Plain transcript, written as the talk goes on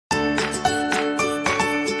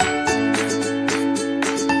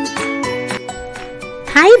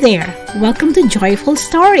Hi there! Welcome to Joyful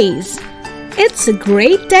Stories. It's a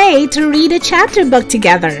great day to read a chapter book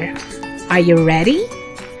together. Are you ready?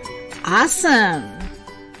 Awesome!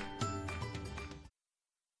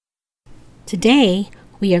 Today,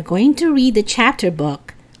 we are going to read the chapter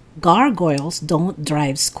book, Gargoyles Don't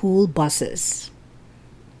Drive School Buses.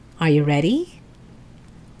 Are you ready?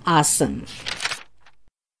 Awesome!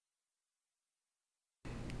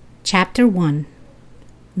 Chapter 1.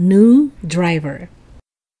 New Driver.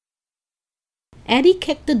 Eddie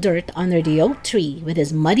kicked the dirt under the oak tree with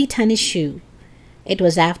his muddy tennis shoe. It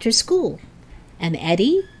was after school, and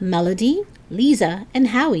Eddie, Melody, Lisa, and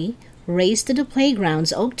Howie raced to the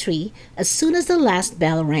playground's oak tree as soon as the last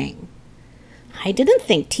bell rang. "I didn't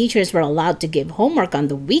think teachers were allowed to give homework on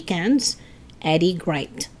the weekends," Eddie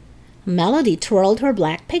griped. Melody twirled her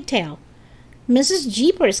black pigtail. "Mrs.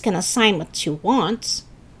 Jeepers can assign what she wants."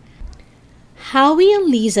 Howie and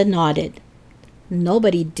Lisa nodded.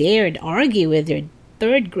 Nobody dared argue with their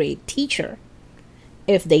third-grade teacher.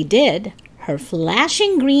 If they did, her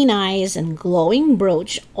flashing green eyes and glowing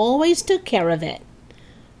brooch always took care of it.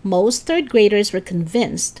 Most third-graders were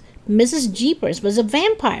convinced Mrs. Jeepers was a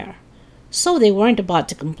vampire, so they weren't about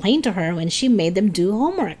to complain to her when she made them do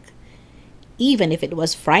homework, even if it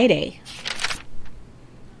was Friday.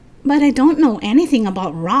 "But I don't know anything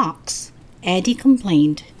about rocks," Eddie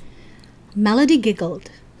complained. Melody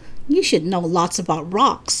giggled. "You should know lots about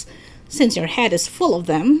rocks, since your head is full of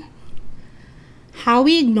them."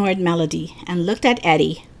 Howie ignored Melody and looked at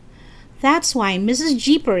Eddie. "That's why Mrs.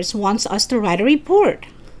 Jeepers wants us to write a report,"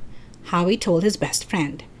 Howie told his best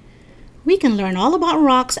friend. "We can learn all about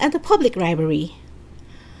rocks at the public library."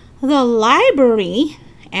 "The library?"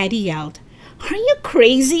 Eddie yelled. "Are you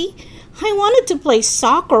crazy? I wanted to play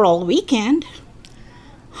soccer all weekend."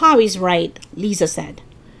 "Howie's right," Lisa said.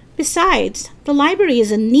 "Besides, the library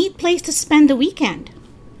is a neat place to spend the weekend."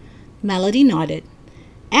 Melody nodded.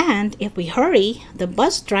 "And if we hurry, the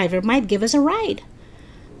bus driver might give us a ride."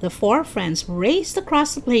 The four friends raced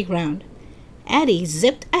across the playground. Eddie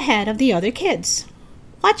zipped ahead of the other kids.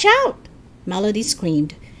 "Watch out!" Melody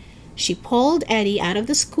screamed. She pulled Eddie out of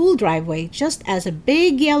the school driveway just as a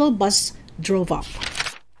big yellow bus drove up.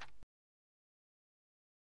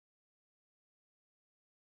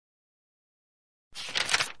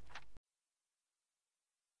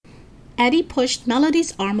 Eddie pushed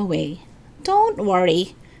Melody's arm away. "Don't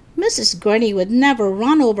worry. Mrs. Gurney would never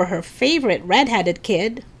run over her favorite red-headed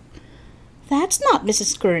kid." "That's not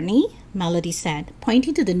Mrs. Gurney," Melody said,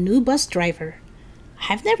 pointing to the new bus driver.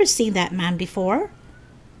 "I've never seen that man before."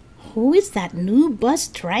 "Who is that new bus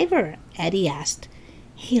driver?" Eddie asked.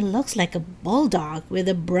 "He looks like a bulldog with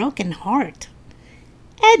a broken heart."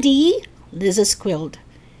 "Eddie," Lisa squealed,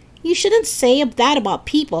 "you shouldn't say that about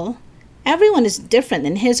people. Everyone is different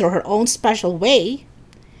in his or her own special way."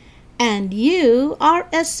 "And you are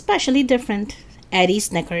especially different," Eddie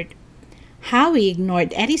snickered. Howie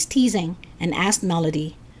ignored Eddie's teasing and asked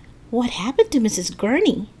Melody, "What happened to Mrs.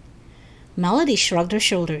 Gurney?" Melody shrugged her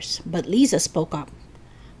shoulders, but Lisa spoke up.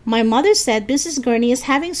 "My mother said Mrs. Gurney is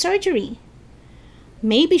having surgery."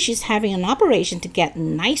 "Maybe she's having an operation to get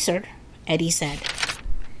nicer," Eddie said.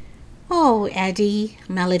 "Oh, Eddie,"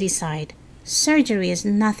 Melody sighed. "Surgery is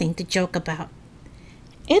nothing to joke about."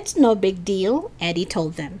 "It's no big deal," Eddie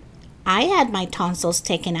told them. "I had my tonsils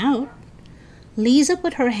taken out." Lisa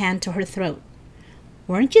put her hand to her throat.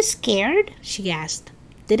 "Weren't you scared?" she asked.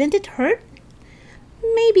 "Didn't it hurt?"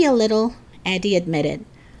 "Maybe a little," Eddie admitted.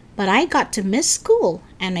 "But I got to miss school,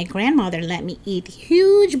 and my grandmother let me eat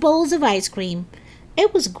huge bowls of ice cream.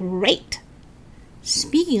 It was great."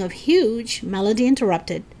 "Speaking of huge," Melody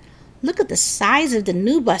interrupted, "look at the size of the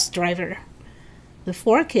new bus driver." The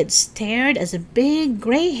four kids stared as a big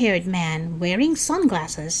gray-haired man wearing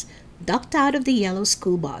sunglasses ducked out of the yellow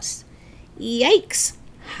school bus. "Yikes!"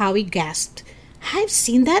 Howie gasped. "I've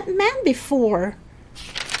seen that man before."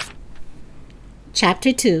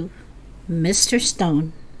 Chapter 2. Mr.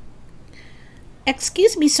 Stone.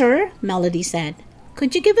 "Excuse me, sir," Melody said.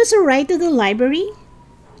 "Could you give us a ride to the library?"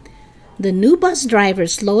 The new bus driver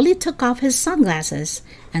slowly took off his sunglasses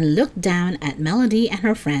and looked down at Melody and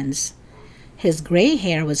her friends. His gray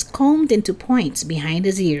hair was combed into points behind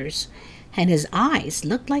his ears, and his eyes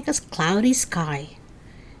looked like a cloudy sky.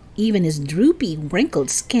 Even his droopy,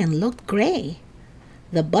 wrinkled skin looked gray.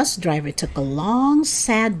 The bus driver took a long,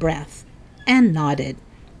 sad breath and nodded.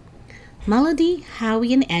 Melody,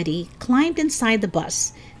 Howie, and Eddie climbed inside the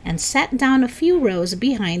bus and sat down a few rows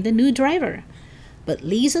behind the new driver. But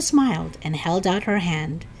Lisa smiled and held out her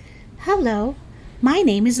hand. "Hello, my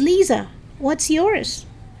name is Lisa. What's yours?"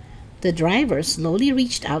 The driver slowly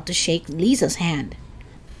reached out to shake Lisa's hand.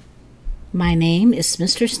 "My name is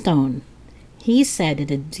Mr. Stone," he said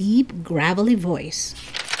in a deep, gravelly voice.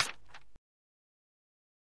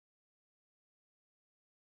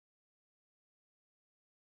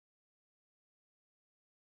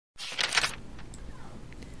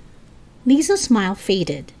 Lisa's smile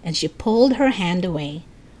faded, and she pulled her hand away.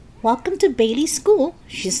 "Welcome to Bailey School,"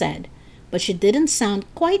 she said, but she didn't sound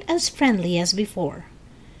quite as friendly as before.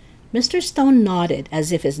 Mr. Stone nodded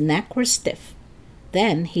as if his neck were stiff.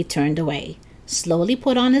 Then he turned away, slowly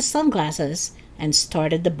put on his sunglasses, and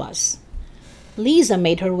started the bus. Lisa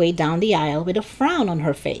made her way down the aisle with a frown on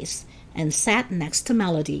her face and sat next to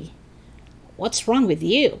Melody. "What's wrong with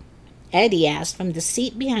you?" Eddie asked from the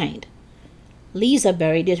seat behind. Lisa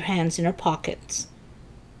buried her hands in her pockets.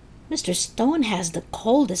 "Mr. Stone has the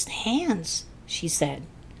coldest hands," she said.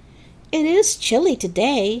 "It is chilly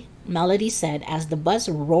today," Melody said as the bus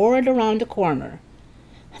roared around the corner.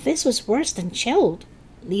 "This was worse than chilled,"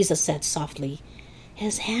 Lisa said softly.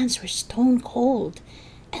 "His hands were stone cold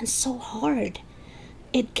and so hard.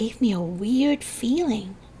 It gave me a weird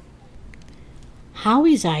feeling."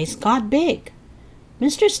 Howie's eyes got big.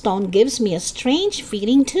 "Mr. Stone gives me a strange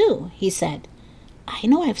feeling too," he said. "I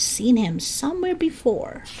know I've seen him somewhere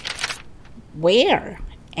before." "Where?"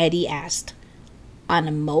 Eddie asked. "On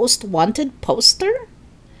a most wanted poster?"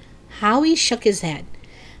 Howie shook his head.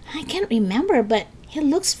 "I can't remember, but he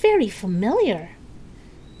looks very familiar."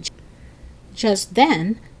 Just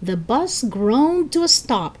then, the bus groaned to a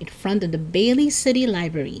stop in front of the Bailey City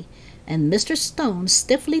Library, and Mr. Stone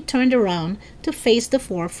stiffly turned around to face the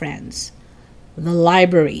four friends. "The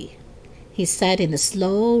library," he said in a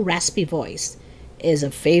slow, raspy voice, "is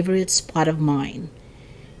a favorite spot of mine.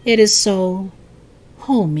 It is so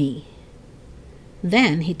homey."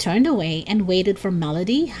 Then he turned away and waited for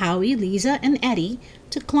Melody, Howie, Lisa, and Eddie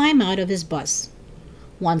to climb out of his bus.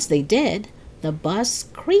 Once they did, the bus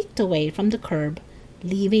creaked away from the curb,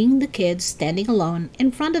 leaving the kids standing alone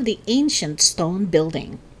in front of the ancient stone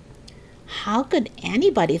building. "How could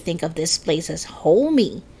anybody think of this place as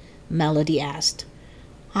homey?" Melody asked.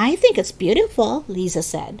 "I think it's beautiful," Lisa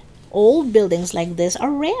said. "Old buildings like this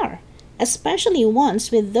are rare, especially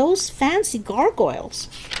ones with those fancy gargoyles."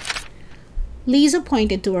 Lisa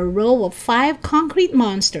pointed to a row of 5 concrete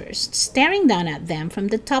monsters staring down at them from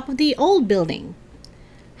the top of the old building.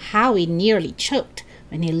 Howie nearly choked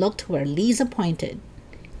when he looked where Lisa pointed.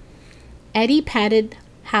 Eddie patted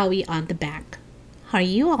Howie on the back. "Are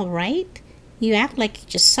you all right? You act like you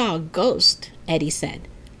just saw a ghost," Eddie said.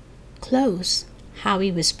 "Close,"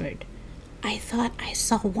 Howie whispered. "I thought I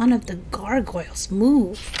saw one of the gargoyles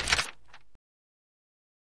move."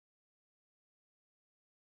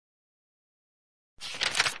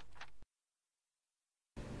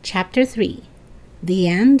 Chapter 3. The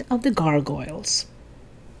End of the Gargoyles.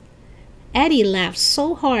 Eddie laughed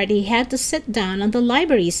so hard he had to sit down on the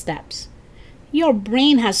library steps. "Your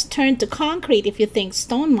brain has turned to concrete if you think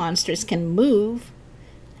stone monsters can move."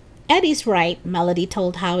 "Eddie's right," Melody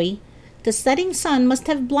told Howie. "The setting sun must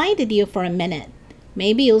have blinded you for a minute.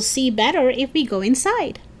 Maybe you'll see better if we go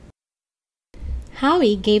inside."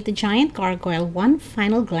 Howie gave the giant gargoyle one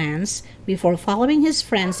final glance before following his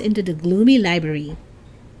friends into the gloomy library.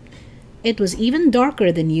 It was even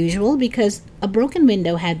darker than usual because a broken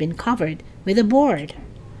window had been covered with a board.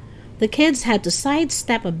 The kids had to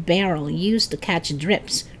sidestep a barrel used to catch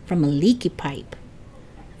drips from a leaky pipe.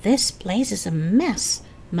 "This place is a mess,"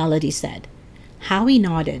 Melody said. Howie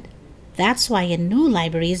nodded. "That's why a new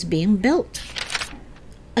library is being built."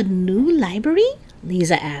 "A new library?"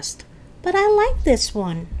 Lisa asked. "But I like this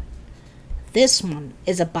one." "This one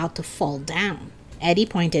is about to fall down," Eddie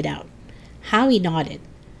pointed out. Howie nodded.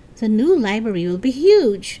 "The new library will be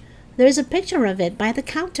huge. There's a picture of it by the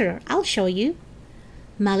counter. I'll show you."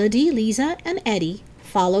 Melody, Lisa, and Eddie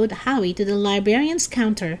followed Howie to the librarian's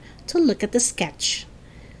counter to look at the sketch.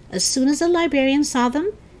 As soon as the librarian saw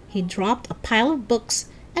them, he dropped a pile of books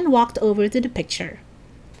and walked over to the picture.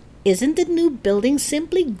 "Isn't the new building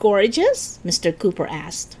simply gorgeous?" Mr. Cooper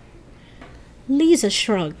asked. Lisa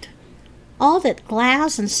shrugged. "All that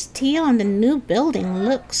glass and steel on the new building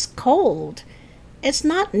looks cold. It's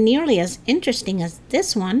not nearly as interesting as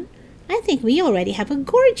this one. I think we already have a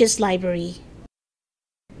gorgeous library."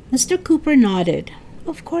 Mr. Cooper nodded.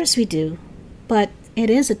 "Of course we do. But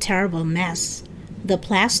it is a terrible mess. The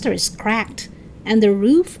plaster is cracked, and the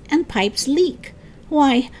roof and pipes leak.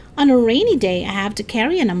 Why, on a rainy day I have to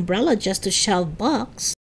carry an umbrella just to shelve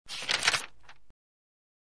books."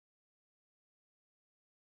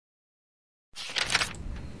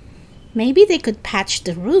 "Maybe they could patch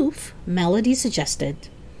the roof," Melody suggested.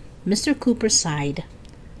 Mr. Cooper sighed.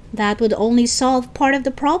 "That would only solve part of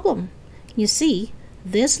the problem. You see,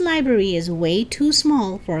 This library is way too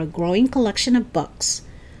small for a growing collection of books.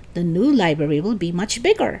 The new library will be much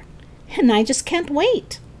bigger, and I just can't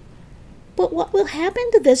wait." "But what will happen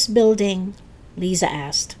to this building?" Lisa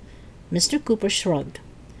asked. Mr. Cooper shrugged.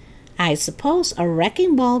 "I suppose a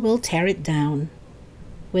wrecking ball will tear it down."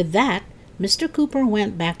 With that, Mr. Cooper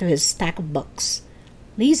went back to his stack of books.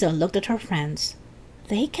 Lisa looked at her friends.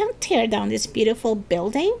 "They can't tear down this beautiful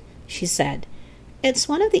building," she said. "It's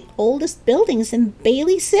one of the oldest buildings in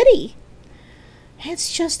Bailey City."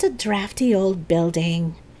 "It's just a drafty old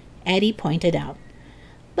building," Eddie pointed out.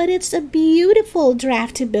 "But it's a beautiful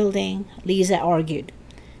drafty building," Lisa argued.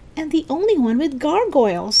 "And the only one with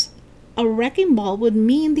gargoyles. A wrecking ball would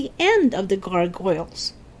mean the end of the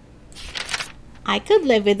gargoyles." "I could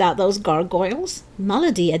live without those gargoyles,"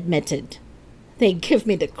 Melody admitted. "They give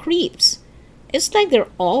me the creeps. It's like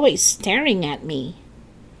they're always staring at me."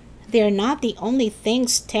 "They're not the only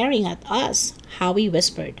things staring at us," Howie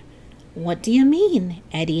whispered. "What do you mean?"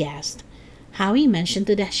 Eddie asked. Howie mentioned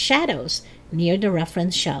to the shadows near the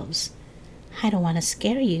reference shelves. "I don't want to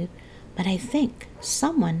scare you, but I think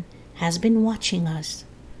someone has been watching us."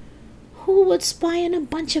 "Who would spy on a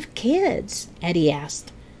bunch of kids?" Eddie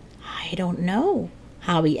asked. "I don't know,"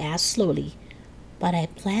 Howie asked slowly, "but I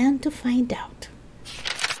plan to find out."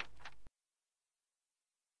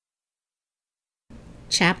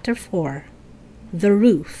 Chapter 4. The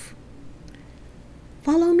Roof.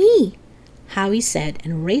 "Follow me," Howie said,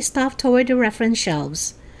 and raced off toward the reference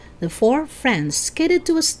shelves. The four friends skidded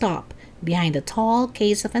to a stop behind a tall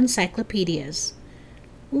case of encyclopedias.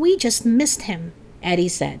 "We just missed him," Eddie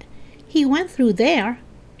said. "He went through there."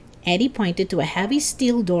 Eddie pointed to a heavy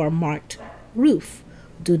steel door marked "Roof.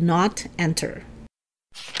 Do not enter."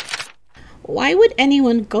 "Why would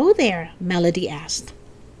anyone go there?" Melody asked.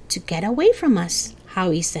 "To get away from us,"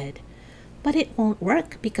 Howie said. "But it won't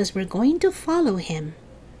work because we're going to follow him."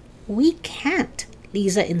 "We can't,"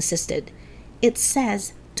 Lisa insisted. "It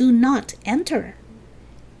says, 'Do not enter.'"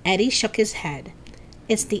 Eddie shook his head.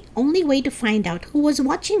 "It's the only way to find out who was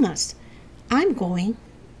watching us. I'm going."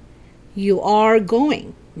 "You are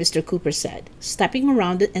going," Mr. Cooper said, stepping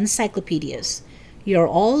around the encyclopedias. "You're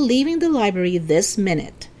all leaving the library this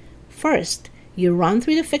minute. First, you run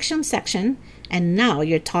through the fiction section, and now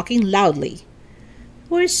you're talking loudly."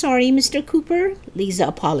 "We're sorry, Mr. Cooper," Lisa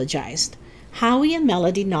apologized. Howie and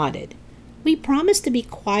Melody nodded. "We promised to be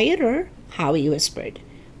quieter," Howie whispered.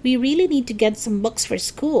 "We really need to get some books for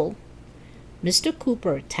school." Mr.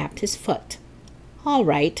 Cooper tapped his foot. "All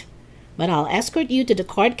right, but I'll escort you to the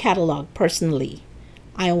card catalog personally.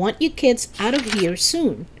 I want you kids out of here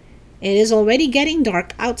soon. It is already getting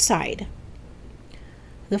dark outside."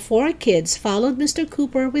 The four kids followed Mr.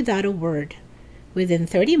 Cooper without a word. Within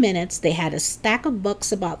 30 minutes, they had a stack of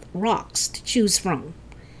books about rocks to choose from.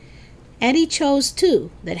 Eddie chose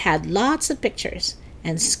two that had lots of pictures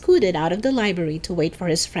and scooted out of the library to wait for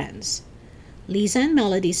his friends. Lisa and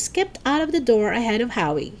Melody skipped out of the door ahead of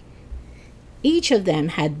Howie. Each of them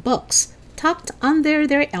had books tucked under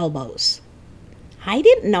their elbows. "I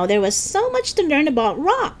didn't know there was so much to learn about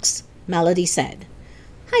rocks," Melody said.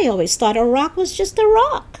 "I always thought a rock was just a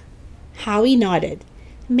rock." Howie nodded.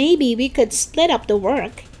 "Maybe we could split up the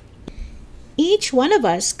work. Each one of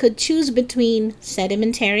us could choose between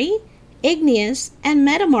sedimentary, igneous, and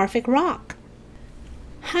metamorphic rock."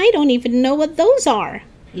 "I don't even know what those are,"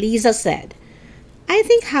 Lisa said. "I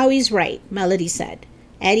think Howie's right," Melody said.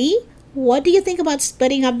 "Eddie, what do you think about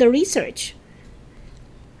splitting up the research?"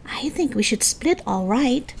 "I think we should split all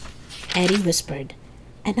right," Eddie whispered.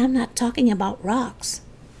 "And I'm not talking about rocks."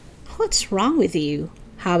 "What's wrong with you?"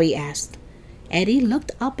 Howie asked. Eddie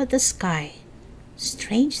looked up at the sky.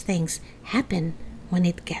 "Strange things happen when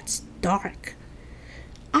it gets dark."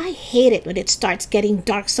 "I hate it when it starts getting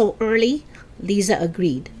dark so early," Lisa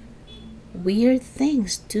agreed. "Weird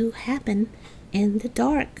things do happen in the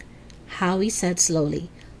dark," Howie said slowly,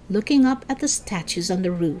 looking up at the statues on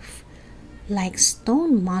the roof. "Like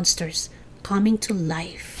stone monsters coming to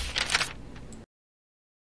life."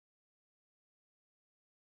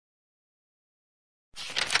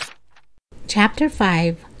 Chapter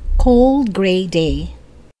 5. Cold Gray Day.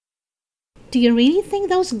 "Do you really think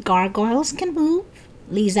those gargoyles can move?"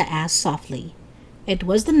 Lisa asked softly. It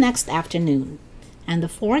was the next afternoon, and the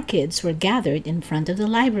four kids were gathered in front of the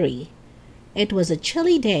library. It was a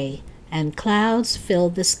chilly day, and clouds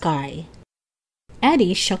filled the sky.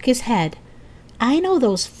 Eddie shook his head. "I know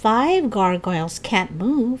those 5 gargoyles can't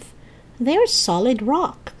move. They're solid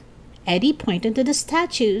rock." Eddie pointed to the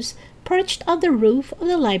statues perched on the roof of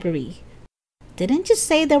the library. "Didn't you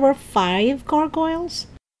say there were 5 gargoyles?"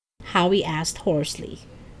 Howie asked hoarsely.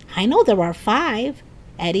 "I know there are 5,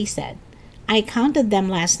 Eddie said. I counted them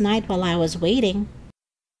last night while I was waiting."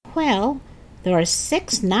 "Well, there are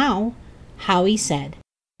 6 now," Howie said,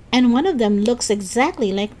 "and one of them looks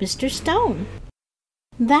exactly like Mr. Stone."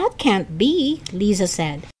 "That can't be," Lisa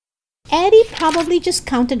said. "Eddie probably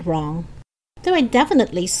just counted wrong. There are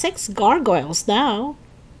definitely 6 gargoyles now."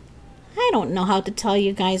 "I don't know how to tell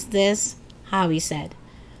you guys this," Howie said,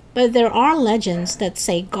 "but there are legends that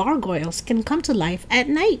say gargoyles can come to life at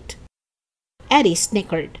night." Eddie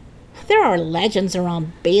snickered. "There are legends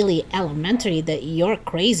around Bailey Elementary that you're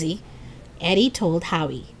crazy," Eddie told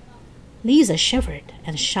Howie. Lisa shivered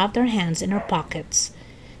and shoved her hands in her pockets.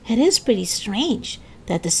 "It is pretty strange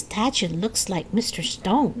that the statue looks like Mr.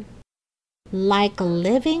 Stone." "Like a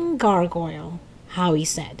living gargoyle,"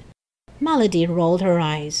 Howie said. Melody rolled her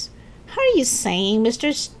eyes. "Are you saying Mr.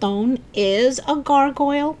 Stone is a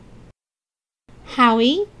gargoyle?"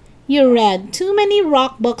 "Howie, you read too many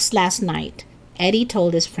rock books last night," Eddie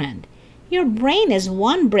told his friend. "Your brain is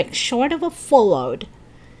 1 brick short of a full load."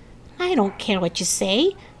 "I don't care what you say.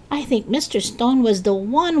 I think Mr. Stone was the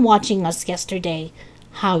one watching us yesterday,"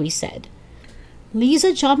 Howie said.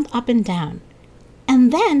 Lisa jumped up and down,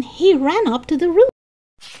 and then he ran up to the roof.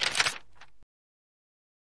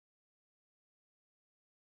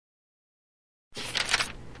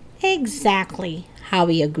 "Exactly,"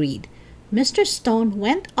 Howie agreed. Mr. Stone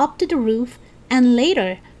went up to the roof and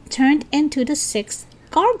later turned into the 6th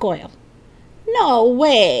gargoyle. "No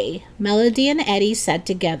way," Melody and Eddie said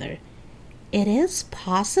together. "It is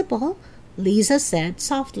possible," Lisa said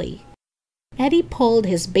softly. Eddie pulled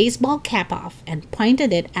his baseball cap off and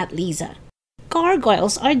pointed it at Lisa.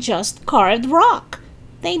 "Gargoyles are just carved rock.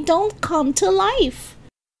 They don't come to life."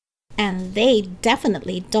 "And they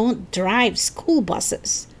definitely don't drive school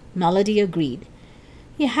buses," Melody agreed.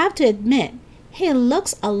 "You have to admit, he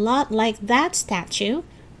looks a lot like that statue,"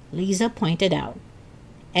 Lisa pointed out.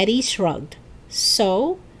 Eddie shrugged.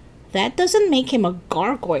 "So, that doesn't make him a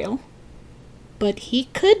gargoyle." "But he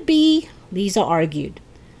could be," Lisa argued.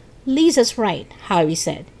 "Lisa's right," Howie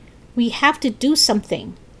said. "We have to do something."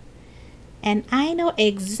 "And I know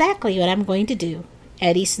exactly what I'm going to do,"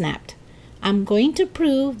 Eddie snapped. "I'm going to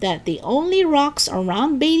prove that the only rocks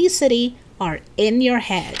around Bailey City are in your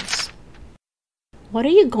heads." "What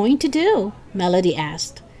are you going to do?" Melody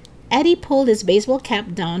asked. Eddie pulled his baseball cap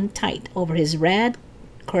down tight over his red,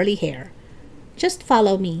 curly hair. "Just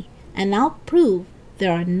follow me, and I'll prove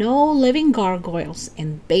there are no living gargoyles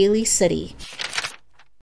in Bailey City."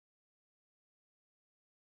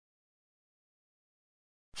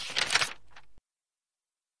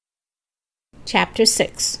 Chapter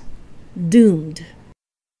 6. Doomed.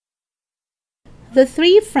 The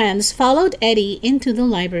 3 friends followed Eddie into the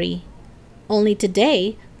library. Only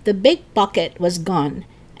today, the big bucket was gone,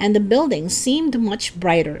 and the building seemed much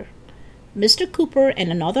brighter. Mr. Cooper and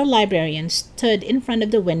another librarian stood in front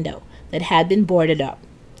of the window that had been boarded up.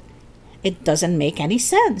 "It doesn't make any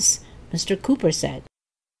sense," Mr. Cooper said.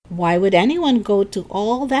 "Why would anyone go to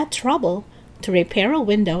all that trouble to repair a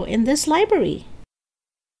window in this library?"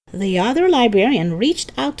 The other librarian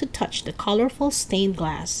reached out to touch the colorful stained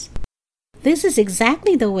glass. "This is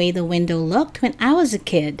exactly the way the window looked when I was a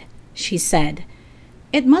kid," she said.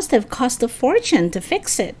 "It must have cost a fortune to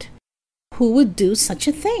fix it. Who would do such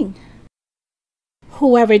a thing?"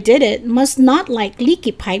 "Whoever did it must not like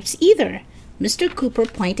leaky pipes either," Mr. Cooper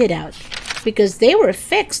pointed out, "because they were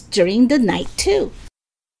fixed during the night too."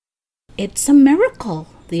 "It's a miracle,"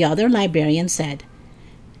 the other librarian said.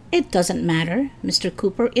 "It doesn't matter," Mr.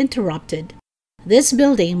 Cooper interrupted. "This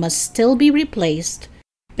building must still be replaced.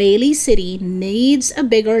 Bailey City needs a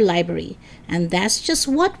bigger library, and that's just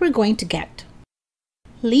what we're going to get."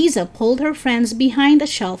 Lisa pulled her friends behind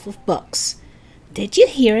a shelf of books. "Did you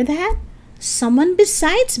hear that? Someone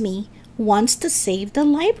besides me wants to save the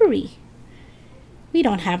library." "We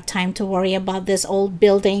don't have time to worry about this old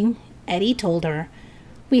building," Eddie told her.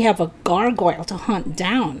 "We have a gargoyle to hunt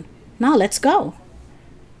down. Now let's go."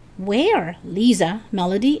 "Where?" Lisa,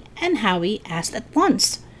 Melody, and Howie asked at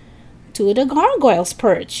once. "To the gargoyle's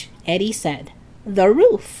perch," Eddie said. "The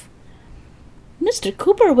roof." "Mr.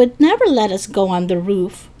 Cooper would never let us go on the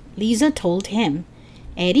roof," Lisa told him.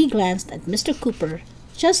 Eddie glanced at Mr. Cooper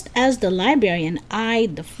just as the librarian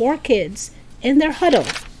eyed the 4 kids in their huddle.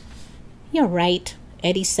 "You're right,"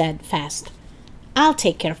 Eddie said fast. "I'll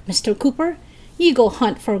take care of Mr. Cooper. You go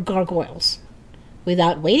hunt for gargoyles."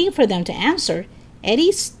 Without waiting for them to answer,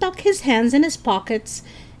 Eddie stuck his hands in his pockets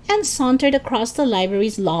and sauntered across the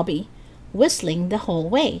library's lobby, whistling the whole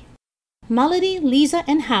way. Melody, Lisa,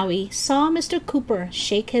 and Howie saw Mr. Cooper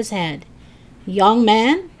shake his head. "Young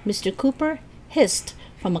man," Mr. Cooper hissed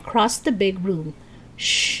from across the big room.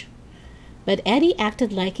 "Shh!" But Eddie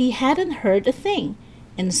acted like he hadn't heard a thing.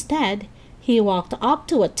 Instead, he walked up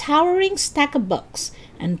to a towering stack of books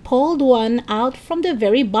and pulled one out from the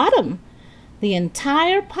very bottom. The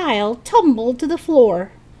entire pile tumbled to the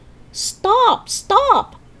floor. "Stop!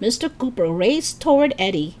 Stop!" Mr. Cooper raced toward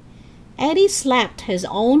Eddie. Eddie slapped his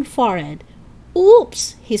own forehead.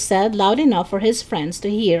 "Oops," he said loud enough for his friends to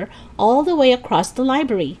hear all the way across the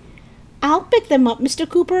library. "I'll pick them up, Mr.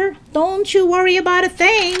 Cooper. Don't you worry about a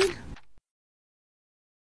thing."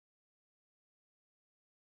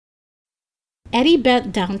 Eddie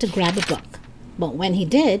bent down to grab a book, but when he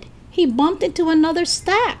did, he bumped into another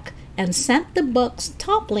stack and sent the books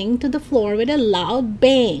toppling to the floor with a loud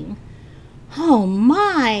bang. "Oh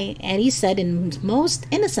my," Eddie said in his most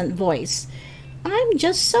innocent voice. "I'm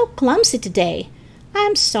just so clumsy today.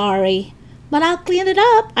 I'm sorry, but I'll clean it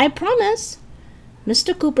up, I promise."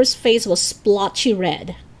 Mr. Cooper's face was splotchy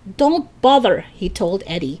red. "Don't bother," he told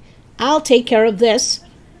Eddie. "I'll take care of this."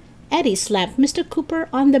 Eddie slapped Mr. Cooper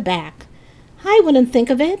on the back. "I wouldn't think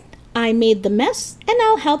of it. I made the mess, and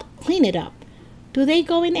I'll help clean it up. Do they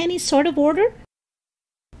go in any sort of order?"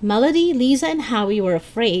 Melody, Lisa, and Howie were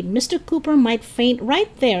afraid Mr. Cooper might faint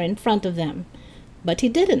right there in front of them. But he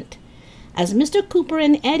didn't. As Mr. Cooper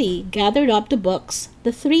and Eddie gathered up the books,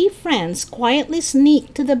 the three friends quietly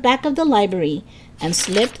sneaked to the back of the library and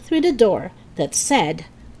slipped through the door that said,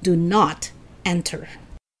 "Do not enter."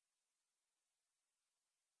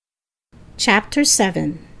 Chapter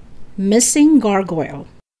 7. Missing Gargoyle.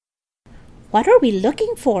 "What are we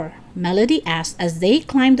looking for?" Melody asked as they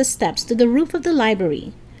climbed the steps to the roof of the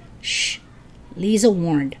library. "Shh," Lisa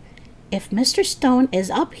warned. "If Mr. Stone is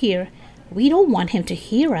up here, we don't want him to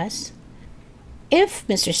hear us." "If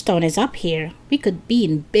Mr. Stone is up here, we could be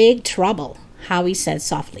in big trouble," Howie said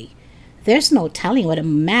softly. "There's no telling what a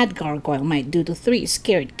mad gargoyle might do to three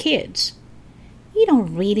scared kids." "You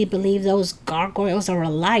don't really believe those gargoyles are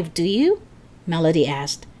alive, do you?" Melody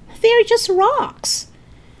asked. "They're just rocks."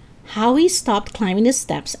 Howie stopped climbing the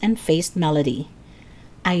steps and faced Melody.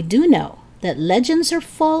 "I do know that legends are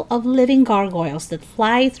full of living gargoyles that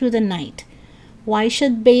fly through the night. Why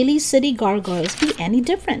should Bailey City gargoyles be any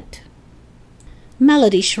different?"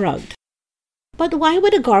 Melody shrugged. "But why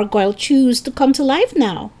would a gargoyle choose to come to life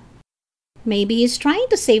now?" "Maybe he's trying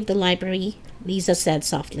to save the library," Lisa said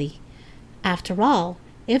softly. "After all,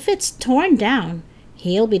 if it's torn down,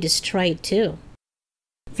 he'll be destroyed too."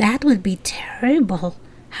 "That would be terrible,"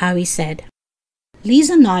 Howie said.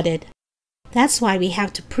 Lisa nodded. "That's why we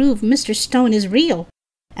have to prove Mr. Stone is real,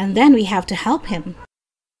 and then we have to help him."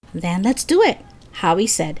 "Then let's do it," Howie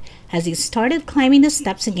said as he started climbing the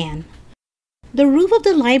steps again. The roof of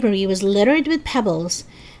the library was littered with pebbles,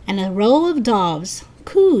 and a row of doves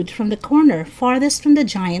cooed from the corner farthest from the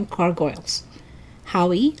giant gargoyles.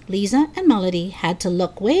 Howie, Lisa, and Melody had to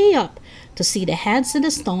look way up to see the heads of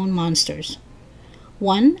the stone monsters.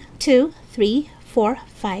 1, 2, 3, 4,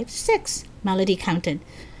 5, 6, Melody counted.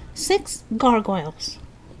 6 gargoyles.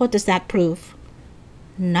 What does that prove?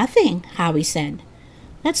 "Nothing," Howie said.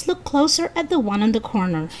 "Let's look closer at the one on the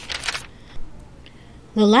corner."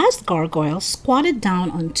 The last gargoyle squatted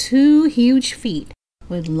down on 2 huge feet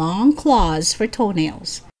with long claws for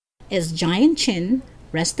toenails. Its giant chin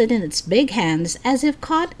rested in its big hands as if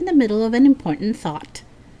caught in the middle of an important thought.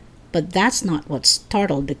 But that's not what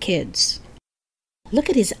startled the kids. "Look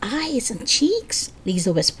at his eyes and cheeks,"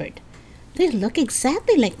 Lisa whispered. "They look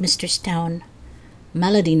exactly like Mr. Stone."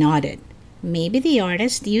 Melody nodded. "Maybe the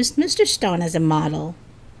artist used Mr. Stone as a model."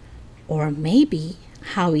 "Or maybe,"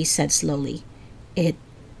 Howie said slowly, "it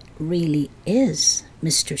really is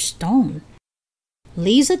Mr. Stone."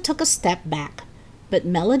 Lisa took a step back, but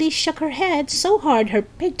Melody shook her head so hard her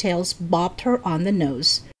pigtails bopped her on the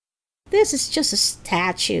nose. "This is just a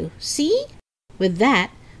statue, see?" With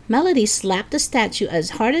that, Melody slapped the statue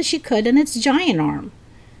as hard as she could on its giant arm.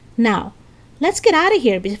 "Now, let's get out of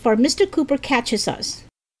here before Mr. Cooper catches us."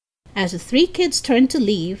 As the 3 kids turned to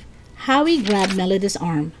leave, Howie grabbed Melody's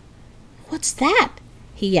arm. "What's that?"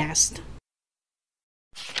 he asked.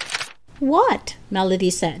 "What?" Melody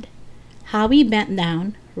said. Howie bent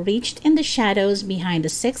down, reached in the shadows behind the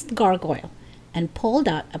 6th gargoyle, and pulled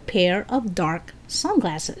out a pair of dark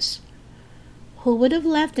sunglasses. "Who would have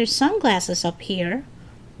left their sunglasses up here?"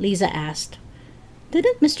 Lisa asked.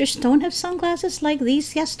 "Didn't Mr. Stone have sunglasses like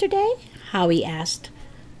these yesterday?" Howie asked.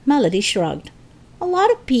 Melody shrugged. "A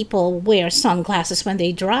lot of people wear sunglasses when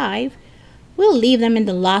they drive. We'll leave them in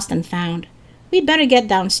the lost and found. We'd better get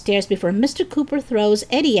downstairs before Mr. Cooper throws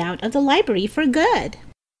Eddie out of the library for good."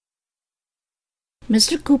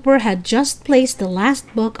 Mr. Cooper had just placed the last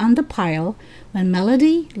book on the pile when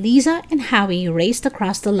Melody, Lisa, and Howie raced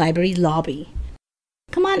across the library lobby.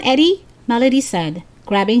 "Come on, Eddie, Melody said,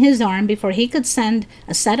 grabbing his arm before he could send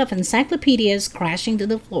a set of encyclopedias crashing to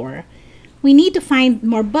the floor. We need to find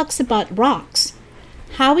more books about rocks.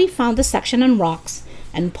 Howie found the section on rocks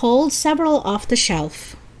and pulled several off the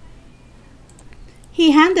shelf.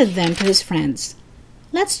 He handed them to his friends.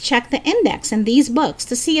 Let's check the index in these books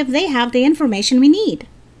to see if they have the information we need.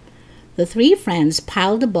 The three friends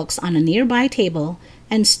piled the books on a nearby table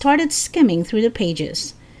and started skimming through the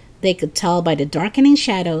pages. They could tell by the darkening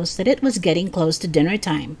shadows that it was getting close to dinner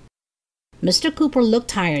time. Mr. Cooper looked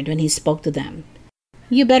tired when he spoke to them.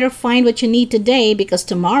 You better find what you need today because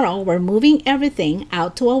tomorrow we're moving everything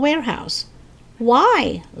out to a warehouse.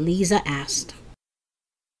 Why? Lisa asked.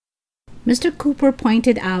 Mr. Cooper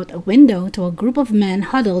pointed out a window to a group of men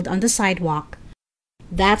huddled on the sidewalk.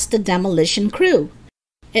 That's the demolition crew.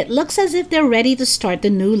 It looks as if they're ready to start the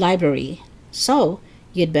new library. So,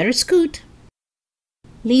 you'd better scoot.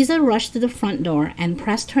 Lisa rushed to the front door and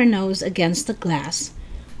pressed her nose against the glass.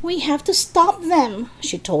 We have to stop them,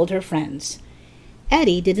 she told her friends.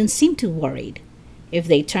 Eddie didn't seem too worried. If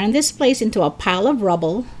they turn this place into a pile of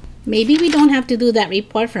rubble, maybe we don't have to do that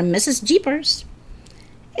report from Mrs. Jeepers.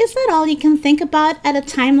 Is that all you can think about at a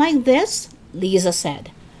time like this? Lisa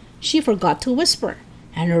said. She forgot to whisper,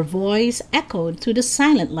 and her voice echoed through the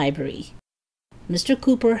silent library. Mr.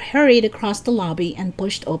 Cooper hurried across the lobby and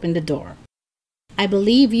pushed open the door. I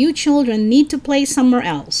believe you children need to play somewhere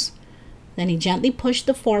else. Then he gently pushed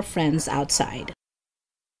the four friends outside.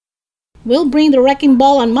 We'll bring the wrecking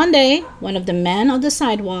ball on Monday, one of the men on the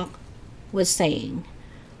sidewalk was saying.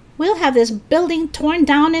 We'll have this building torn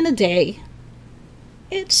down in a day.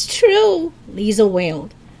 It's true, Lisa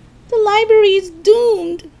wailed. The library's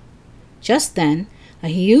doomed. Just then, a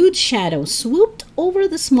huge shadow swooped over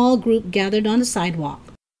the small group gathered on the sidewalk.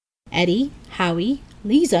 Eddie, Howie,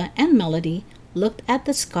 Lisa, and Melody looked at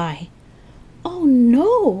the sky. Oh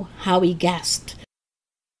no, Howie gasped.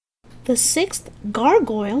 The sixth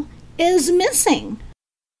gargoyle is missing.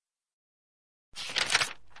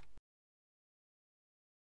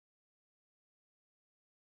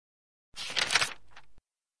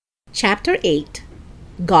 Chapter 8.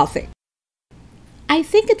 Gothic. I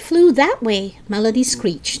think it flew that way, Melody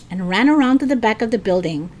screeched and ran around to the back of the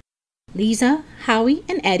building. Lisa, Howie,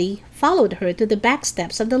 and Eddie followed her to the back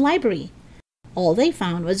steps of the library. All they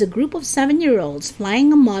found was a group of 7-year-olds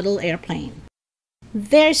flying a model airplane.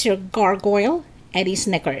 There's your gargoyle, Eddie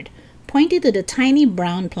snickered, pointing to the tiny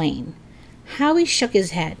brown plane. Howie shook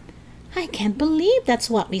his head. I can't believe that's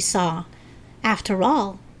what we saw. After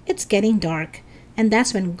all, it's getting dark, and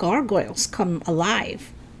that's when gargoyles come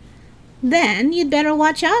alive. Then you'd better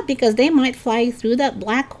watch out because they might fly through that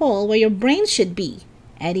black hole where your brain should be,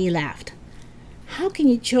 Eddie laughed. How can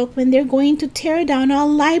you joke when they're going to tear down our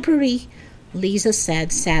library? Lisa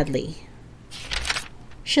said sadly.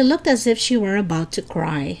 She looked as if she were about to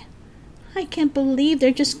cry. I can't believe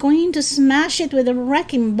they're just going to smash it with a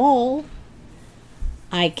wrecking ball.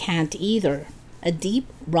 I can't either, a deep,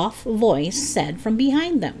 rough voice said from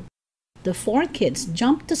behind them. The four kids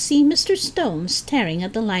jumped to see Mr. Stone staring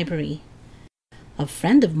at the library. A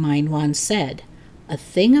friend of mine once said, a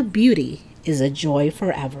thing of beauty is a joy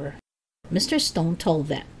forever. Mr. Stone told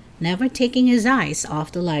them, never taking his eyes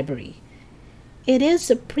off the library. It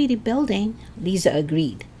is a pretty building, Lisa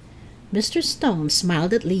agreed. Mr. Stone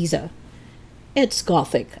smiled at Lisa. It's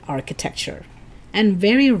Gothic architecture, and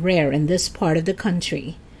very rare in this part of the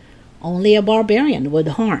country. Only a barbarian would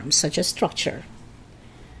harm such a structure.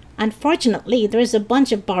 Unfortunately, there's a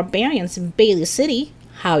bunch of barbarians in Bailey City,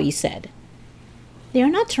 Howie said. They're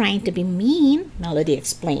not trying to be mean, Melody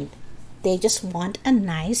explained. They just want a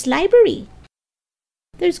nice library.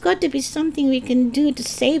 There's got to be something we can do to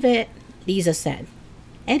save it, Lisa said.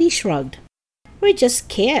 Eddie shrugged. We're just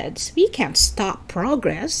kids. We can't stop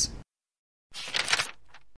progress.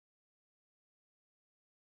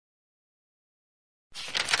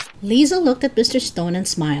 Lisa looked at Mr. Stone and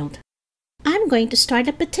smiled. I'm going to start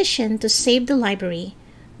a petition to save the library.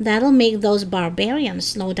 That'll make those barbarians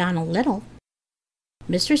slow down a little.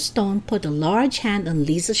 Mr. Stone put a large hand on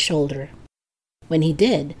Lisa's shoulder. When he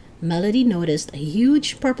did, Melody noticed a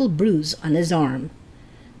huge purple bruise on his arm.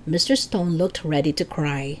 Mr. Stone looked ready to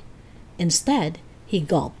cry. Instead, he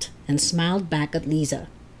gulped and smiled back at Lisa.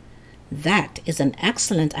 That is an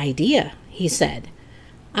excellent idea, he said.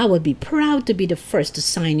 I would be proud to be the first to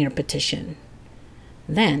sign your petition.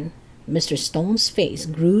 Then, Mr. Stone's face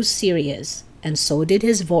grew serious, and so did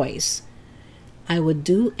his voice. I would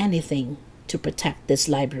do anything to protect this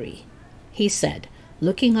library, he said,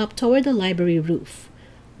 looking up toward the library roof.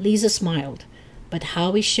 Lisa smiled, but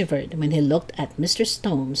Howie shivered when he looked at Mr.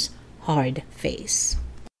 Stone's hard face.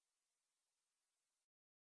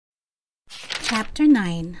 Chapter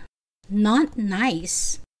 9. Not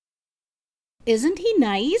Nice. "Isn't he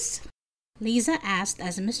nice?" Lisa asked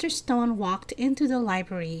as Mr. Stone walked into the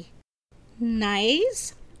library.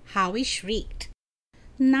 "Nice?" Howie shrieked.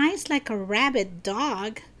 "Nice like a rabid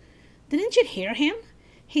dog. Didn't you hear him?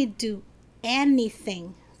 He'd do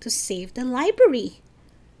anything to save the library."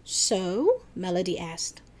 "So?" Melody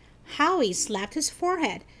asked. Howie slapped his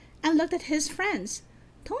forehead and looked at his friends.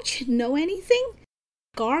 "Don't you know anything?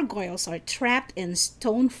 Gargoyles are trapped in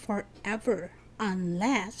stone forever,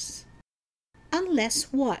 unless—"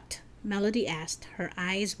 "Unless what?" Melody asked, her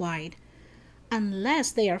eyes wide.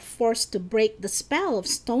 "Unless they are forced to break the spell of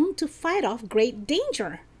stone to fight off great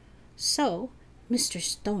danger. So, Mr.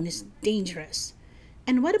 Stone is dangerous.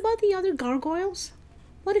 And what about the other gargoyles?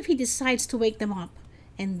 What if he decides to wake them up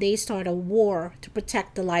and they start a war to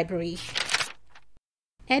protect the library?"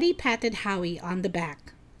 Eddie patted Howie on the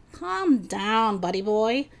back. "Calm down, buddy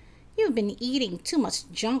boy. You've been eating too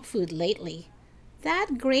much junk food lately.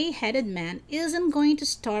 That gray-headed man isn't going to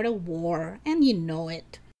start a war, and you know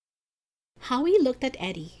it." Howie looked at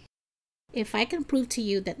Eddie. "If I can prove to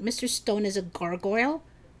you that Mr. Stone is a gargoyle,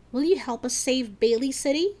 will you help us save Bailey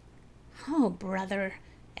City?" "Oh, brother,"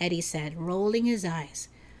 Eddie said, rolling his eyes.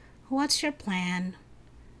 "What's your plan?"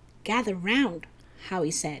 "Gather round,"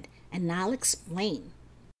 Howie said, "and I'll explain."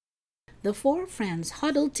 The four friends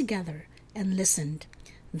huddled together and listened.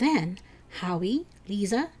 Then Howie,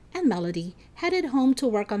 Lisa, and Melody headed home to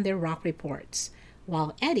work on their rock reports,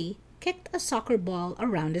 while Eddie kicked a soccer ball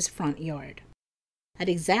around his front yard. At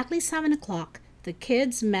exactly 7 o'clock, the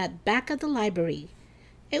kids met back at the library.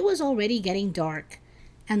 It was already getting dark,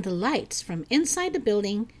 and the lights from inside the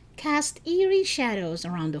building cast eerie shadows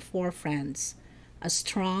around the four friends. A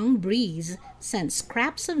strong breeze sent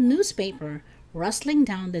scraps of newspaper rustling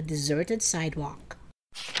down the deserted sidewalk.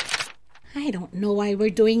 "I don't know why we're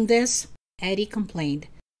doing this," Eddie complained.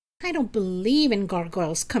 "I don't believe in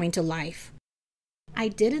gargoyles coming to life." "I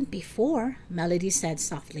didn't before," Melody said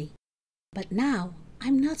softly. "But now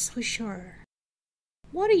I'm not so sure."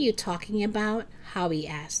 "What are you talking about?" Howie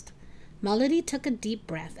asked. Melody took a deep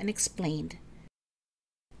breath and explained.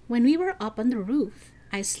 "When we were up on the roof,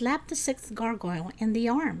 I slapped the sixth gargoyle in the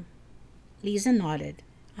arm." Lisa nodded.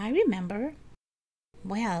 "I remember."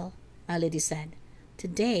 "Well," Melody said,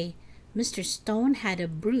 "today Mr. Stone had a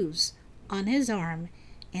bruise on his arm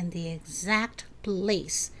in the exact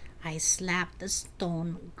place I slapped the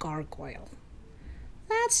stone gargoyle."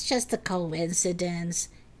 "That's just a coincidence,"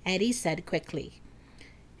 Eddie said quickly.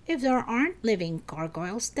 "If there aren't living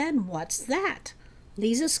gargoyles, then what's that?"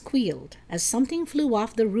 Lisa squealed as something flew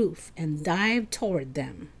off the roof and dived toward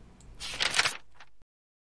them.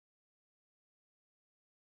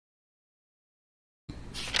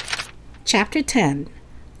 Chapter 10.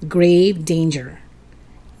 Grave Danger.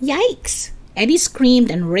 "Yikes!" Eddie screamed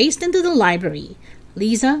and raced into the library.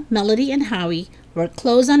 Lisa, Melody, and Howie were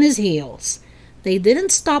close on his heels. They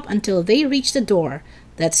didn't stop until they reached a door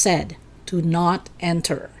that said, "Do not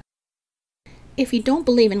enter." "If you don't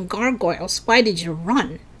believe in gargoyles, why did you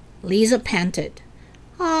run?" Lisa panted.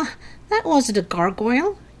 That wasn't a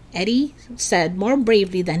gargoyle," Eddie said more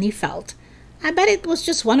bravely than he felt. "I bet it was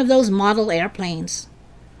just one of those model airplanes."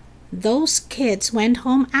 "Those kids went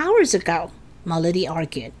home hours ago," Melody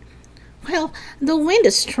argued. "Well, the wind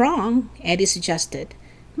is strong," Eddie suggested.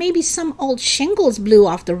 "Maybe some old shingles blew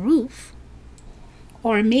off the roof."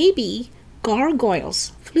 "Or maybe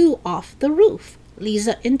gargoyles flew off the roof,"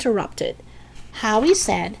 Lisa interrupted. "Howie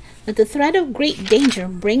said that the threat of great danger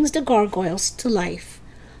brings the gargoyles to life.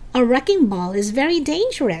 A wrecking ball is very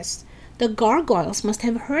dangerous. The gargoyles must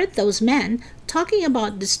have heard those men talking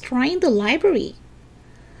about destroying the library."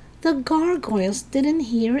 "The gargoyles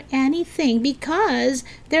didn't hear anything because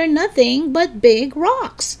they're nothing but big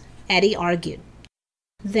rocks," Eddie argued.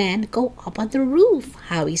 "Then go up on the roof,"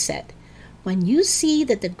 Howie said. "When you see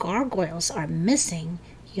that the gargoyles are missing,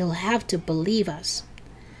 you'll have to believe us."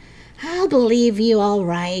 "I'll believe you all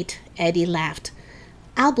right," Eddie laughed.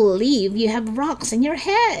 "I'll believe you have rocks in your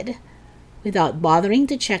head." Without bothering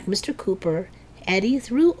to check Mr. Cooper, Eddie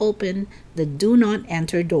threw open the "Do Not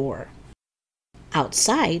Enter" door.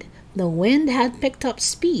 Outside, the wind had picked up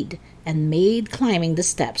speed and made climbing the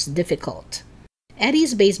steps difficult.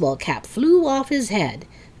 Eddie's baseball cap flew off his head,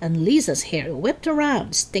 and Lisa's hair whipped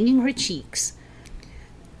around, stinging her cheeks.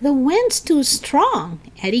 "The wind's too strong,"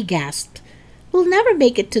 Eddie gasped. "We'll never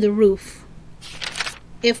make it to the roof."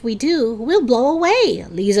 "If we do, we'll blow away,"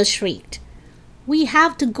 Lisa shrieked. "We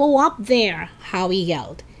have to go up there," Howie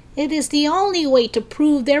yelled. "It is the only way to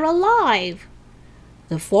prove they're alive."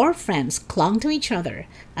 The four friends clung to each other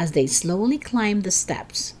as they slowly climbed the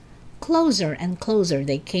steps. Closer and closer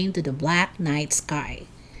they came to the black night sky.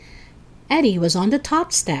 Eddie was on the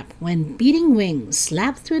top step when beating wings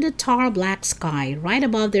slapped through the tar-black sky right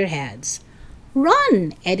above their heads.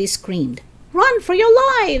 "Run!" Eddie screamed. "Run for your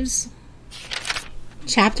lives!"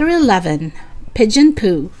 Chapter 11. Pigeon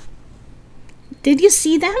Pooh. "Did you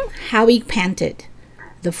see them?" Howie panted.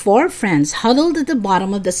 The four friends huddled at the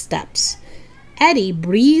bottom of the steps. Eddie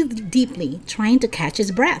breathed deeply, trying to catch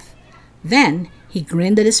his breath. Then he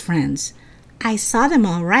grinned at his friends. "I saw them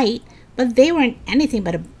all right, but they weren't anything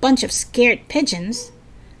but a bunch of scared pigeons."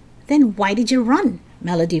 "Then why did you run?"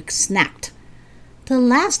 Melody snapped. "The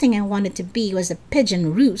last thing I wanted to be was a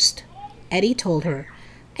pigeon roost," Eddie told her.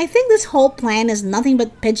 "I think this whole plan is nothing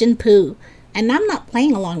but pigeon poo, and I'm not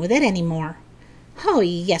playing along with it anymore." "Oh,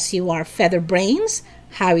 yes you are, Featherbrains,"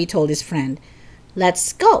 Howie told his friend.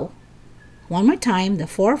 "Let's go." One more time, the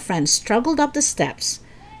four friends struggled up the steps.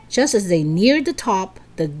 Just as they neared the top,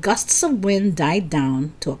 the gusts of wind died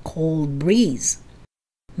down to a cold breeze.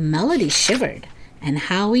 Melody shivered, and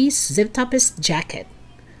Howie zipped up his jacket.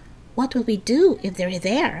 "What will we do if they're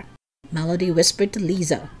there?" Melody whispered to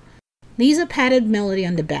Lisa. Lisa patted Melody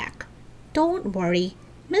on the back. "Don't worry.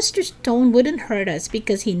 Mr. Stone wouldn't hurt us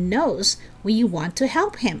because he knows we want to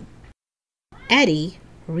help him." Eddie,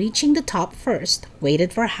 reaching the top first,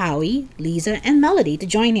 waited for Howie, Lisa, and Melody to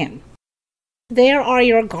join him. "There are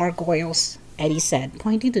your gargoyles," Eddie said,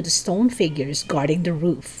 pointing to the stone figures guarding the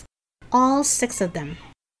roof. "All 6 of them."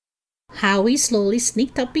 Howie slowly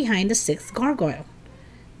sneaked up behind the 6th gargoyle.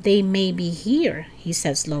 "They may be here," he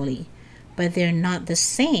said slowly, "but they're not the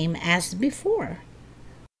same as before."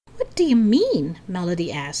 "What do you mean?" Melody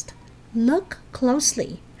asked. "Look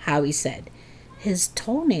closely," Howie said. "His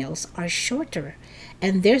toenails are shorter,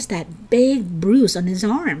 and there's that big bruise on his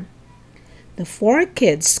arm." The 4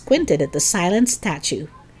 kids squinted at the silent statue.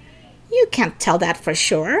 "You can't tell that for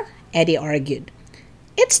sure," Eddie argued.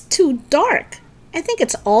 "It's too dark. I think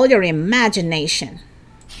it's all your imagination."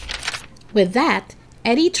 With that,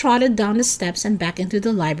 Eddie trotted down the steps and back into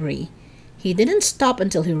the library. He didn't stop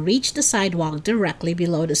until he reached the sidewalk directly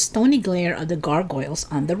below the stony glare of the gargoyles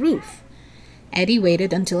on the roof. Eddie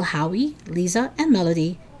waited until Howie, Lisa, and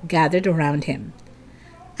Melody gathered around him.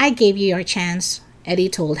 "I gave you your chance," Eddie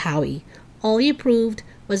told Howie. "All you proved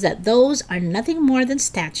was that those are nothing more than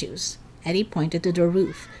statues." Eddie pointed to the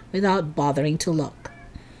roof without bothering to look.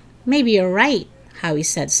 "Maybe you're right," Howie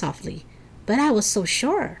said softly, "but I was so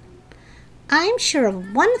sure." "I'm sure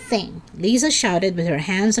of one thing," Lisa shouted with her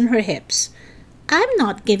hands on her hips. "I'm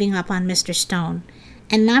not giving up on Mr. Stone,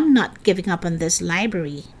 and I'm not giving up on this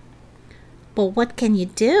library." "But what can you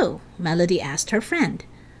do?" Melody asked her friend.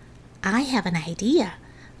 "I have an idea,"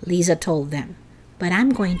 Lisa told them, "but I'm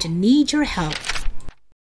going to need your help."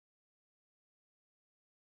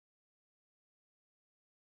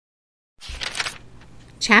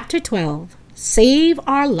 Chapter 12. Save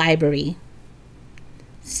Our Library.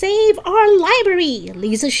 "Save our library!"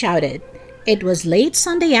 Lisa shouted. It was late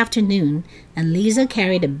Sunday afternoon, and Lisa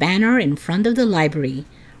carried a banner in front of the library.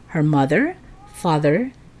 Her mother,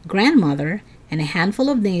 father, grandmother, and a handful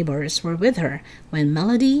of neighbors were with her when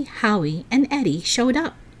Melody, Howie, and Eddie showed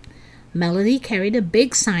up. Melody carried a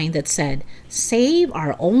big sign that said, "Save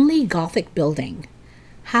Our Only Gothic Building."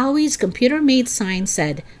 Howie's computer-made sign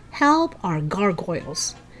said, "Help Our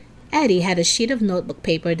Gargoyles." Eddie had a sheet of notebook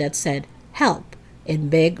paper that said, "Help," in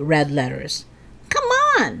big red letters. "Come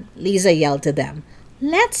on," Lisa yelled to them.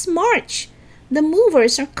 "Let's march. The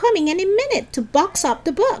movers are coming any minute to box up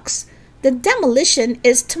the books. The demolition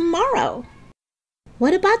is tomorrow."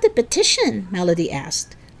 "What about the petition?" Melody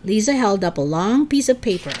asked. Lisa held up a long piece of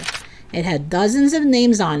paper. It had dozens of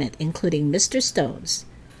names on it, including Mr. Stone's.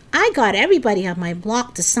 "I got everybody on my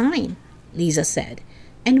block to sign," Lisa said,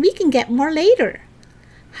 "and we can get more later."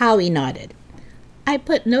 Howie nodded. "I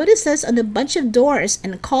put notices on a bunch of doors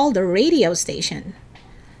and called the radio station."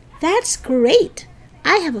 "That's great.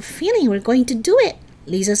 I have a feeling we're going to do it."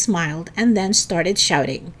 Lisa smiled and then started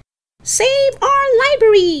shouting, "Save our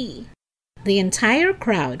library!" The entire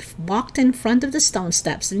crowd walked in front of the stone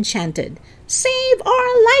steps and chanted, "Save our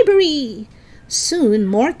library!" Soon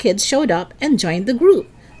more kids showed up and joined the group.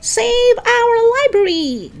 "Save our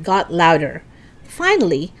library!" got louder.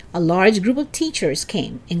 Finally, a large group of teachers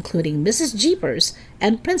came, including Mrs. Jeepers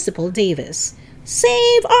and Principal Davis.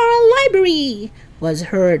 "Save our library!" was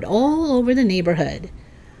heard all over the neighborhood.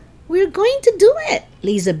 "We're going to do it,"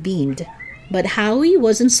 Lisa beamed. But Howie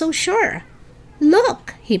wasn't so sure.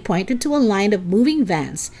 "Look," he pointed to a line of moving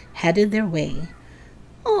vans headed their way.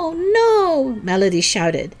 "Oh no," Melody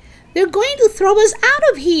shouted. "They're going to throw us out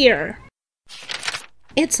of here."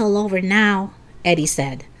 "It's all over now," Eddie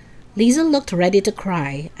said. Lisa looked ready to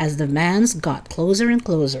cry as the vans got closer and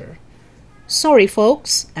closer. "Sorry,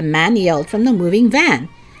 folks," a man yelled from the moving van.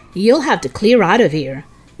 "You'll have to clear out of here."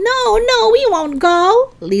 "No, no, we won't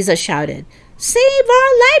go," Lisa shouted. "Save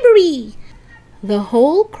our library!" The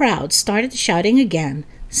whole crowd started shouting again,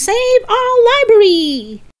 "Save our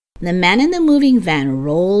library!" The man in the moving van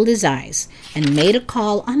rolled his eyes and made a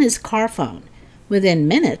call on his car phone. Within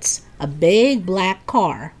minutes, a big black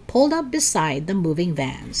car pulled up beside the moving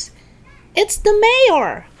vans. "It's the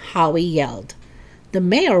mayor!" Howie yelled. The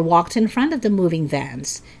mayor walked in front of the moving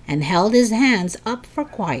vans and held his hands up for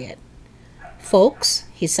quiet. "Folks,"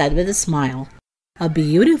 he said with a smile, "a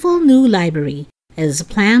beautiful new library is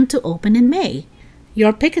planned to open in May.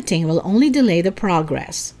 Your picketing will only delay the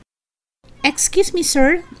progress." "Excuse me,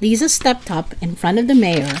 sir," Lisa stepped up in front of the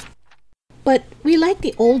mayor. "But we like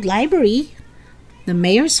the old library." The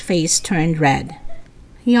mayor's face turned red.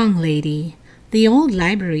 "Young lady, the old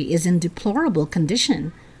library is in deplorable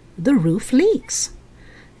condition. The roof leaks."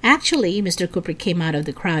 "Actually," Mr. Cooper came out of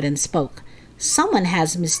the crowd and spoke, "someone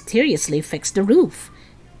has mysteriously fixed the roof.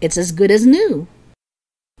 It's as good as new."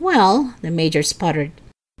 "Well," the major sputtered,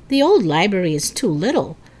 "the old library is too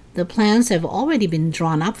little. The plans have already been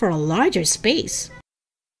drawn up for a larger space."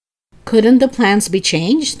 "Couldn't the plans be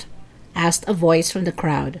changed?" asked a voice from the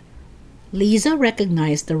crowd. Lisa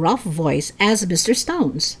recognized the rough voice as Mr.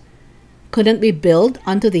 Stone's. "Couldn't we build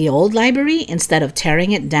onto the old library instead of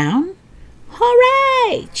tearing it down?"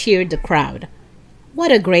 "Hooray!" cheered the crowd.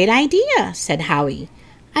 "What a great idea," said Howie.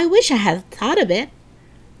 "I wish I had thought of it."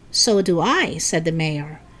 "So do I," said the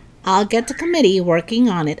mayor. "I'll get the committee working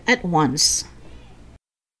on it at once."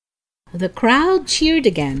 The crowd cheered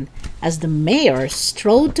again as the mayor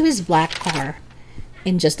strode to his black car.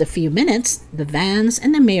 In just a few minutes, the vans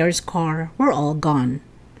and the mayor's car were all gone.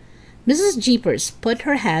 Mrs. Jeepers put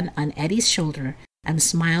her hand on Eddie's shoulder and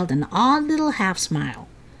smiled an odd little half-smile.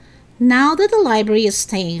 "Now that the library is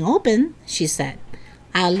staying open," she said,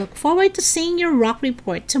 "I'll look forward to seeing your rock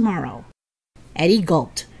report tomorrow." Eddie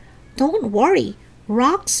gulped. "Don't worry,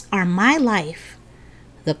 rocks are my life."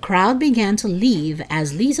 The crowd began to leave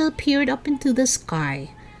as Lisa peered up into the sky.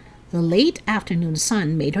 The late afternoon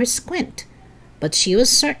sun made her squint, but she was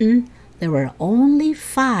certain there were only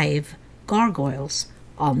 5 gargoyles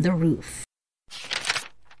on the roof.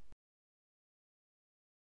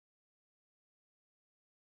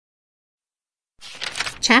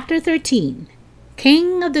 Chapter 13.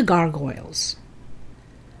 King of the Gargoyles.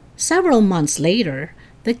 Several months later,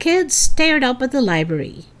 the kids stared up at the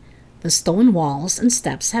library. The stone walls and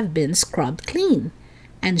steps have been scrubbed clean,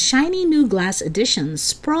 and shiny new glass additions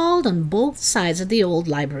sprawled on both sides of the old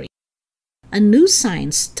library. A new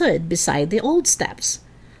sign stood beside the old steps.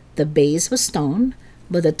 The base was stone,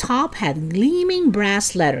 but the top had gleaming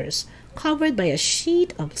brass letters covered by a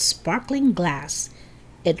sheet of sparkling glass.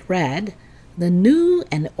 It read, "The New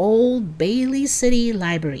and Old Bailey City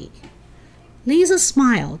Library." Lisa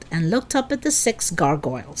smiled and looked up at the 6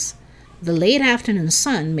 gargoyles. The late afternoon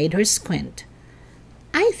sun made her squint.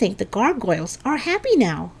 "I think the gargoyles are happy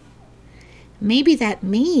now." "Maybe that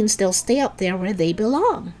means they'll stay up there where they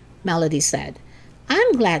belong," Melody said.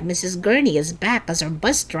 "I'm glad Mrs. Gurney is back as our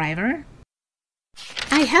bus driver."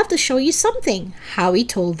 "I have to show you something," Howie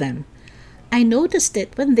told them. "I noticed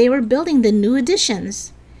it when they were building the new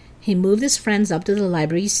additions." He moved his friends up to the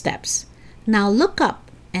library steps. "Now look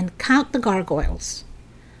up and count the gargoyles."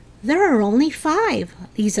 "There are only 5,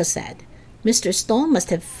 Lisa said. "Mr. Stone must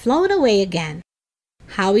have flown away again."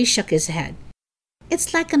 Howie shook his head.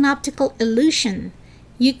 "It's like an optical illusion.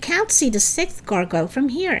 You can't see the 6th gargoyle from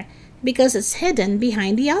here because it's hidden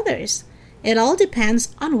behind the others. It all depends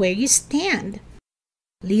on where you stand."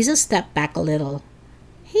 Lisa stepped back a little.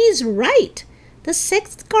 "He's right. The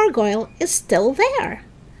 6th gargoyle is still there."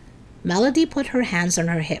 Melody put her hands on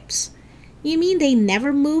her hips. "You mean they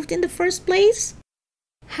never moved in the first place?"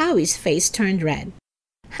 Howie's face turned red.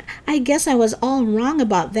 "I guess I was all wrong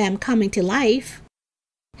about them coming to life."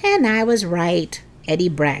 "And I was right," Eddie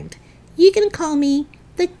bragged. "You can call me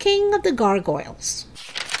the King of the Gargoyles."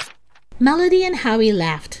 Melody and Howie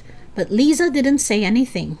laughed, but Lisa didn't say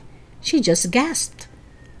anything. She just gasped.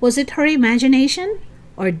 Was it her imagination,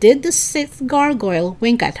 or did the 6th gargoyle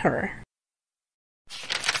wink at her?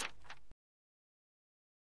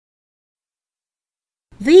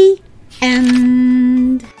 The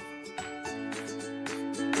end.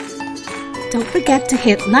 Don't forget to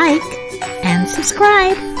hit like and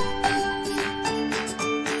subscribe.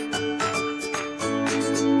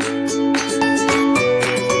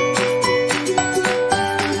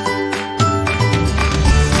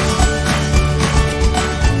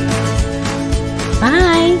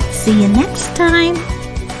 Bye. See you next time.